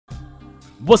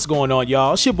What's going on,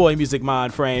 y'all? It's your boy Music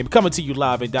MindFrame coming to you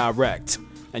live and direct,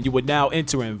 and you are now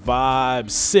entering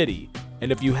Vibe City.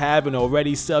 And if you haven't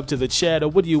already subbed to the channel,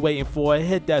 what are you waiting for?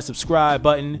 Hit that subscribe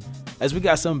button, as we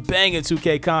got some banging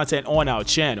 2K content on our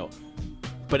channel.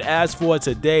 But as for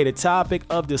today, the topic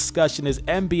of discussion is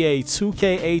NBA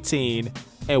 2K18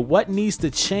 and what needs to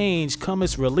change come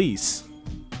its release.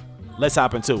 Let's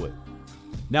hop into it.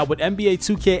 Now, with NBA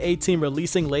 2K18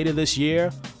 releasing later this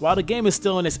year, while the game is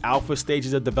still in its alpha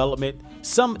stages of development,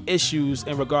 some issues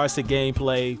in regards to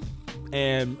gameplay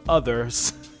and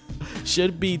others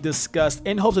should be discussed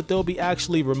in hopes that they'll be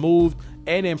actually removed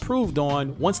and improved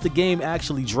on once the game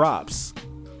actually drops.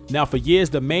 Now, for years,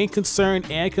 the main concern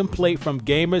and complaint from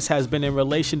gamers has been in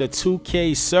relation to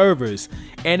 2K servers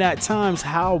and at times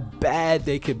how bad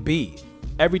they could be.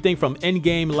 Everything from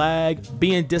in-game lag,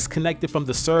 being disconnected from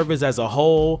the servers as a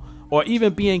whole, or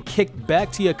even being kicked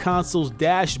back to your console's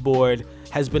dashboard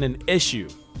has been an issue.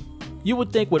 You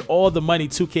would think with all the money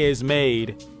 2K has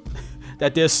made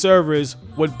that their servers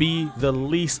would be the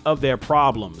least of their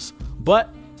problems, but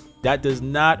that does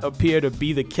not appear to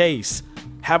be the case.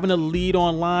 Having a lead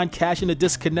online, catching a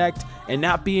disconnect, and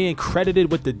not being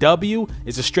credited with the W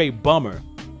is a straight bummer.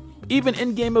 Even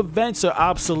in-game events are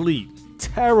obsolete,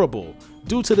 terrible,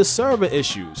 due to the server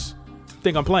issues.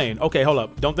 Think I'm playing? Okay, hold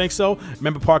up. Don't think so?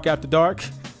 Remember Park After Dark?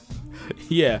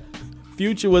 Yeah,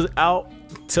 Future was out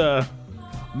to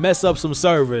mess up some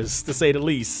servers, to say the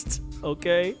least,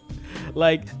 okay?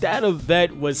 Like, that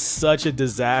event was such a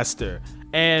disaster,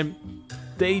 and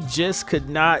they just could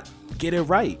not get it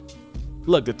right.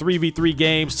 Look, the 3v3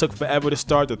 games took forever to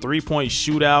start, the three-point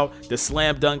shootout, the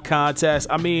slam dunk contest.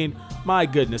 I mean, my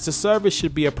goodness, the service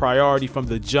should be a priority from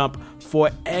the jump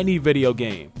for any video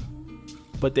game.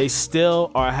 But they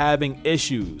still are having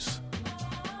issues.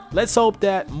 Let's hope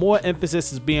that more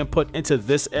emphasis is being put into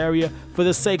this area for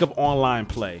the sake of online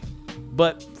play.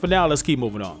 But for now, let's keep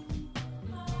moving on.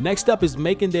 Next up is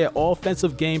making their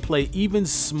offensive gameplay even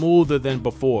smoother than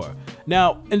before.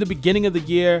 Now, in the beginning of the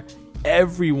year,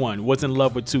 everyone was in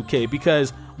love with 2K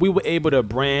because we were able to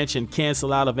branch and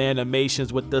cancel out of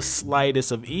animations with the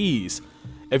slightest of ease.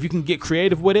 If you can get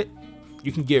creative with it,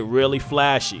 you can get really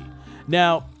flashy.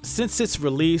 Now, since its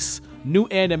release, new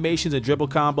animations and dribble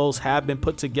combos have been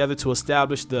put together to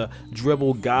establish the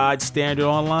dribble god standard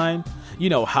online. You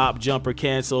know, hop, jumper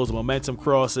cancels, momentum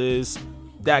crosses,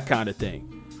 that kind of thing.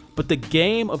 But the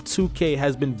game of 2K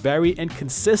has been very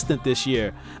inconsistent this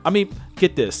year. I mean,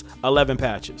 get this, 11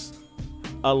 patches.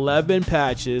 11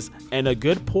 patches, and a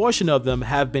good portion of them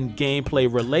have been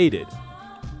gameplay related.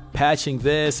 Patching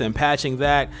this and patching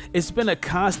that, it's been a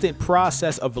constant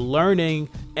process of learning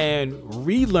and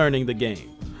relearning the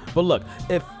game. But look,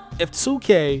 if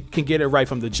 2K can get it right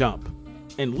from the jump,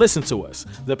 and listen to us,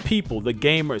 the people, the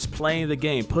gamers playing the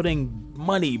game, putting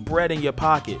money, bread in your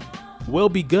pocket, will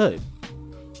be good.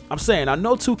 I'm saying, I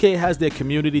know 2K has their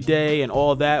community day and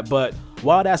all that, but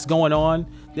while that's going on,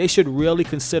 they should really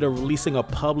consider releasing a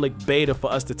public beta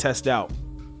for us to test out.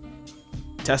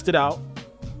 Test it out,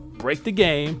 break the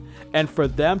game, and for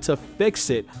them to fix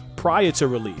it prior to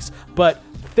release. But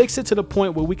fix it to the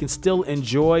point where we can still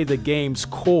enjoy the game's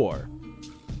core.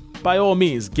 By all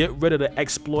means, get rid of the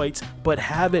exploits, but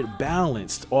have it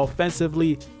balanced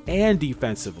offensively and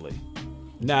defensively.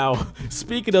 Now,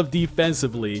 speaking of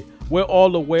defensively, we're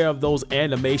all aware of those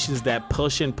animations that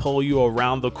push and pull you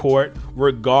around the court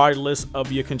regardless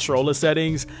of your controller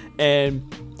settings, and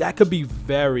that could be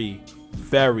very,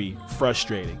 very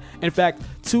frustrating. In fact,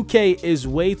 2K is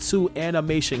way too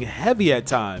animation heavy at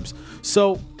times,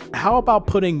 so how about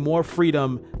putting more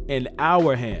freedom in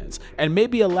our hands and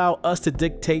maybe allow us to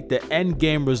dictate the end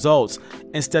game results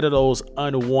instead of those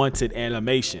unwanted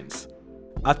animations?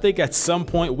 I think at some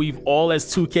point we've all as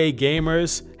 2K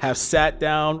gamers have sat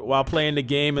down while playing the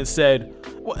game and said,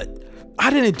 "What? I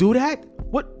didn't do that?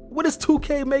 What is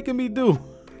 2K making me do?"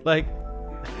 Like,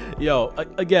 yo,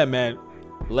 again, man,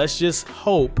 let's just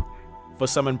hope for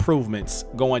some improvements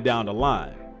going down the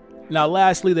line. Now,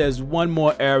 lastly, there's one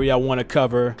more area I want to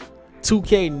cover.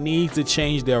 2K needs to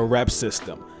change their rep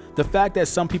system. The fact that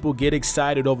some people get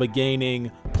excited over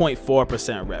gaining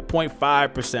 0.4% rep,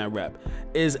 0.5% rep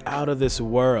is out of this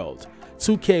world.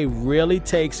 2K really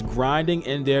takes grinding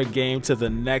in their game to the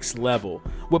next level,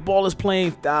 with ballers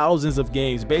playing thousands of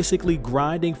games, basically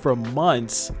grinding for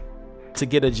months to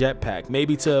get a jetpack,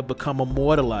 maybe to become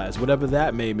immortalized, whatever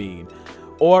that may mean.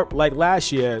 Or like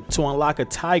last year, to unlock a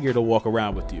tiger to walk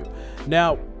around with you.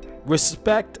 Now,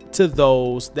 respect to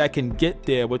those that can get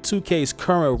there with 2K's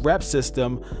current rep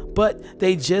system, but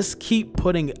they just keep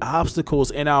putting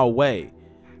obstacles in our way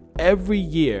every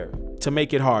year to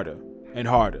make it harder and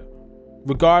harder.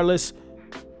 Regardless,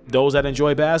 those that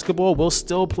enjoy basketball will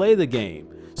still play the game.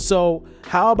 So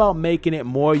how about making it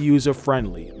more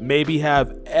user-friendly? Maybe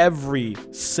have every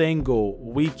single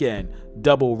weekend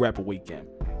double rep weekend.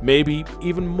 Maybe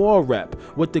even more rep,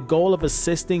 with the goal of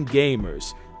assisting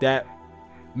gamers that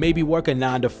maybe work a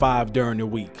 9 to 5 during the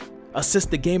week.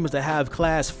 Assist the gamers that have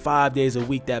class 5 days a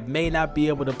week that may not be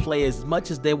able to play as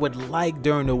much as they would like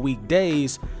during the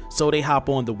weekdays, so they hop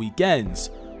on the weekends.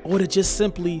 Or to just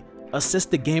simply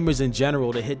assist the gamers in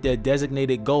general to hit their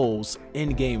designated goals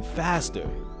in-game faster.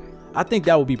 I think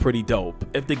that would be pretty dope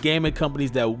if the gaming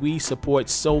companies that we support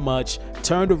so much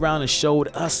turned around and showed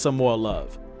us some more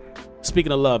love.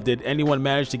 Speaking of love, did anyone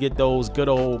manage to get those good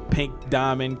old pink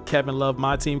diamond Kevin Love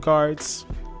My Team cards?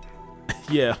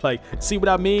 Yeah, like, see what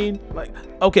I mean? Like,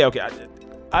 okay,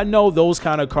 I know those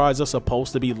kind of cards are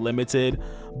supposed to be limited,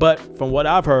 but from what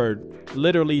I've heard,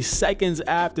 literally seconds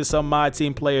after some My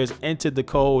Team players entered the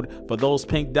code for those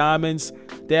pink diamonds,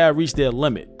 they have reached their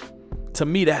limit. To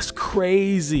me, that's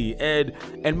crazy, and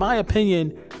in my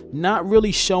opinion, not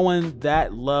really showing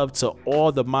that love to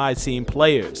all the My Team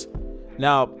players.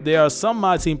 Now, there are some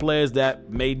My Team players that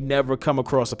may never come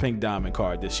across a pink diamond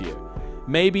card this year.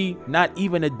 Maybe not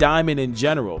even a diamond in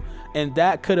general, and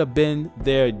that could have been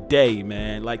their day,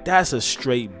 man. Like, that's a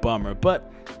straight bummer. But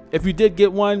if you did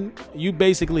get one, you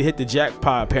basically hit the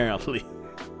jackpot apparently.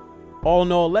 All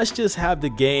in all, let's just have the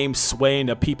game sway in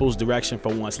the people's direction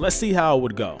for once. Let's see how it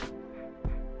would go.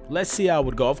 Let's see how it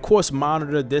would go. Of course,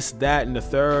 monitor this, that, and the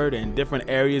third and different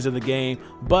areas of the game,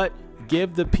 but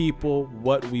give the people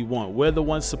what we want. We're the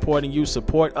ones supporting you.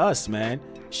 Support us, man.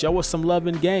 Show us some love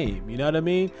in game. You know what I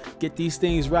mean? Get these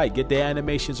things right. Get the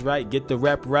animations right. Get the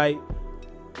rep right.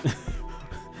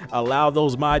 Allow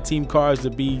those My Team cards to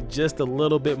be just a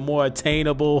little bit more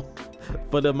attainable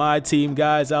for the My Team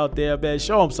guys out there, man.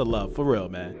 Show them some love, for real,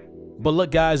 man. But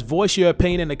look, guys, voice your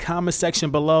opinion in the comment section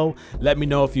below. Let me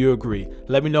know if you agree.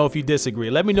 Let me know if you disagree.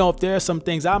 Let me know if there are some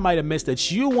things I might have missed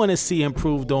that you want to see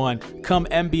improved on come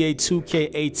NBA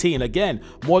 2K18. Again,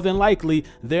 more than likely,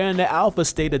 they're in the alpha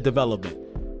state of development.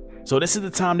 So this is the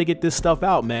time to get this stuff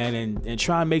out, man, and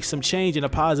try and make some change in a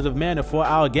positive manner for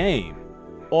our game.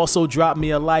 Also, drop me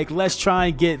a like. Let's try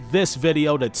and get this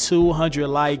video to 200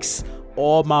 likes.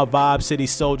 All my Vibe City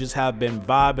soldiers have been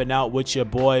vibing out with your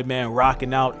boy, man,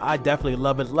 rocking out. I definitely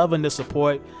love it, loving the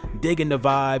support, digging the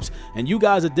vibes, and you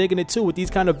guys are digging it too with these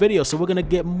kind of videos, so we're gonna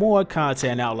get more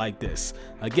content out like this.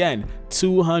 Again,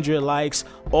 200 likes.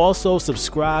 Also,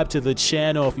 subscribe to the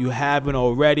channel if you haven't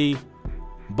already.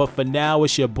 But for now,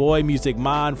 it's your boy Music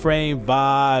MindFrame,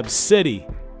 Vibe City.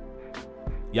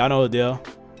 Y'all know the deal.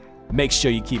 Make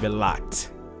sure you keep it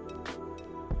locked.